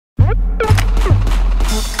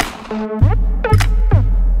Contact!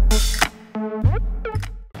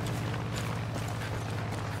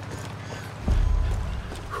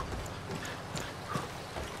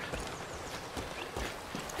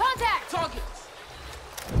 Target!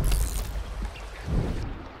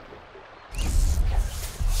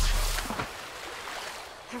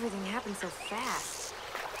 Everything happened so fast.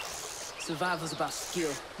 Survival's about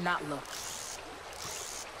skill, not luck.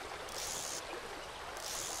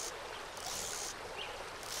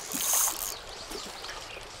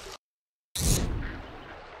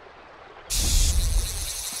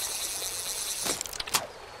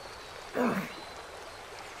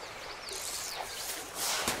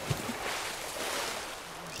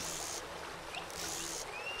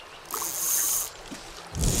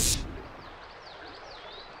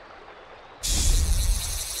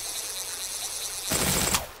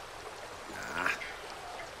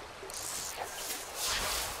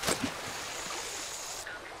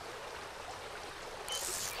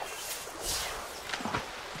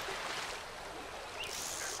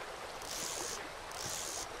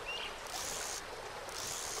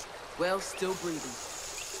 Well, still breathing.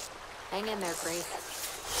 Hang in there, Grace.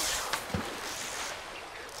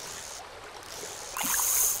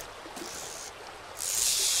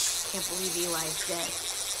 Can't believe Eli's dead.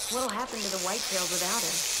 What'll happen to the Whitetails without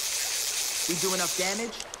him? We do enough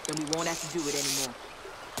damage, then we won't have to do it anymore.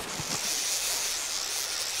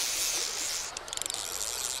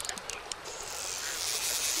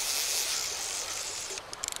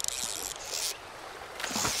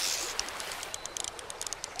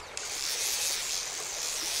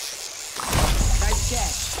 Nice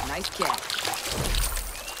catch. Nice catch.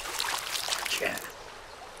 Cat.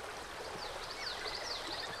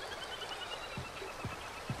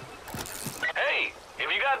 Hey, if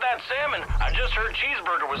you got that salmon, I just heard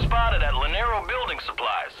Cheeseburger was spotted at Lanero Building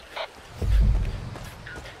Supplies.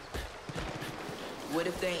 What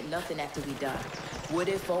if there ain't nothing after we die? What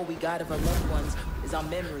if all we got of our loved ones is our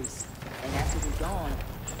memories? And after we're gone,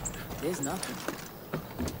 there's nothing.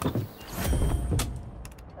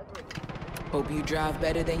 Hope you drive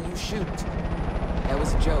better than you shoot. That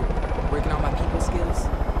was a joke. Working on my people skills.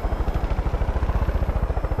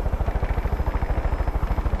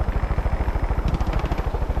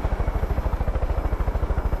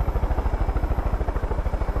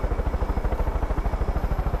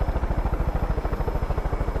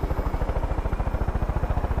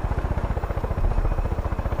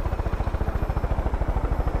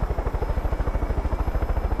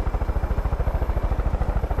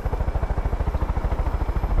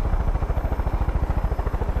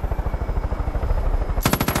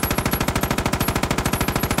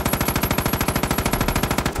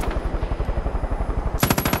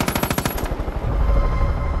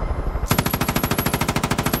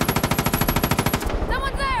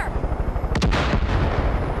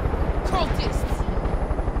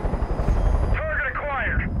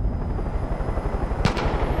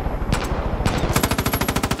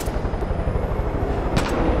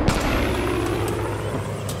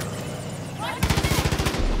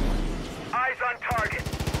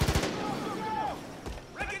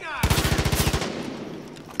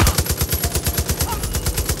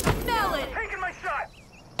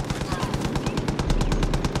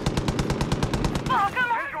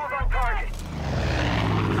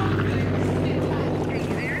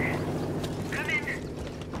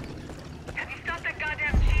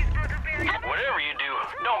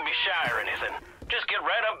 shy or anything. Just get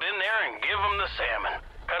right up in there and give them the salmon.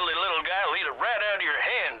 Cuddly little guy will eat it right out of your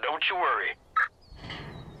hand, don't you worry.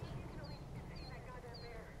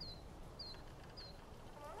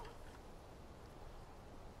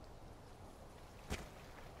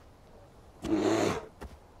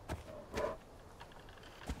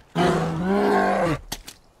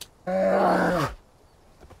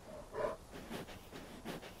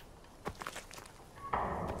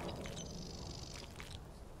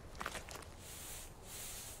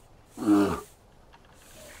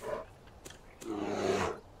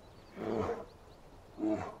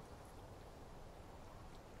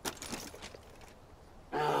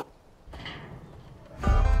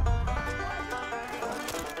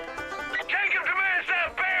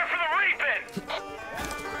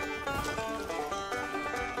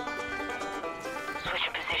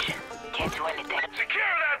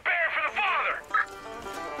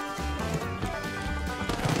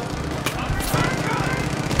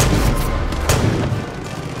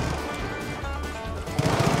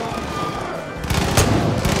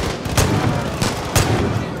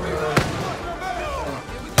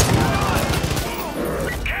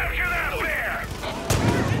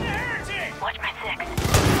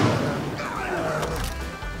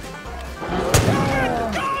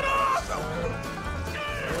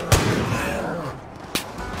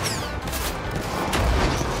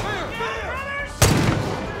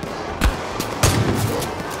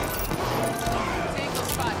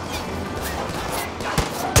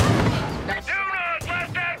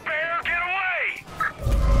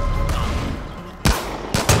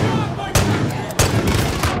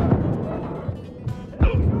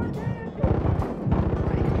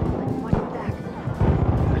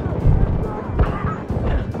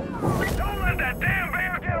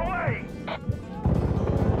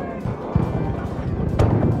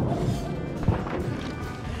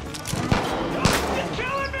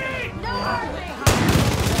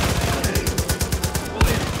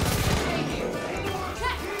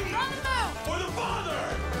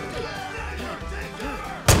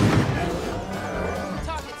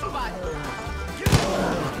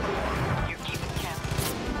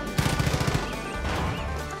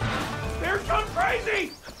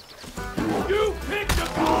 crazy? You picked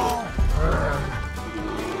the ball!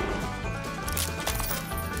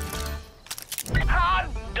 Hot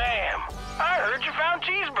damn! I heard you found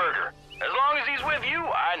Cheeseburger. As long as he's with you,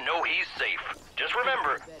 I know he's safe. Just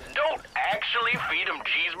remember, don't actually feed him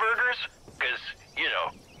cheeseburgers, because, you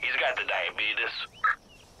know, he's got the diabetes.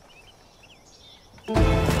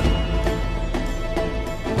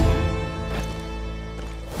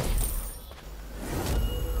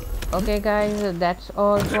 Okay guys, that's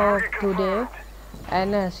all for today,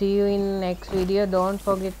 and see you in next video. Don't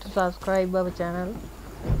forget to subscribe our channel.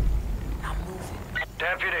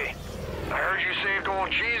 Deputy, I heard you saved old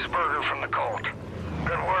Cheeseburger from the cult.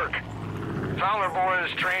 Good work. Fowler boys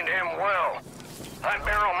trained him well. I'd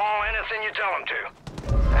barrel maul anything you tell him to.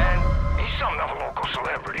 And he's something of a local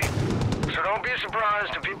celebrity. So don't be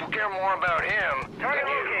surprised if people care more about him than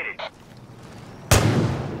you.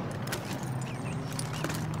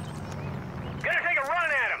 Gonna take a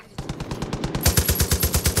run at him.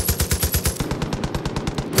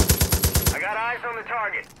 I got eyes on the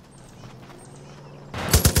target.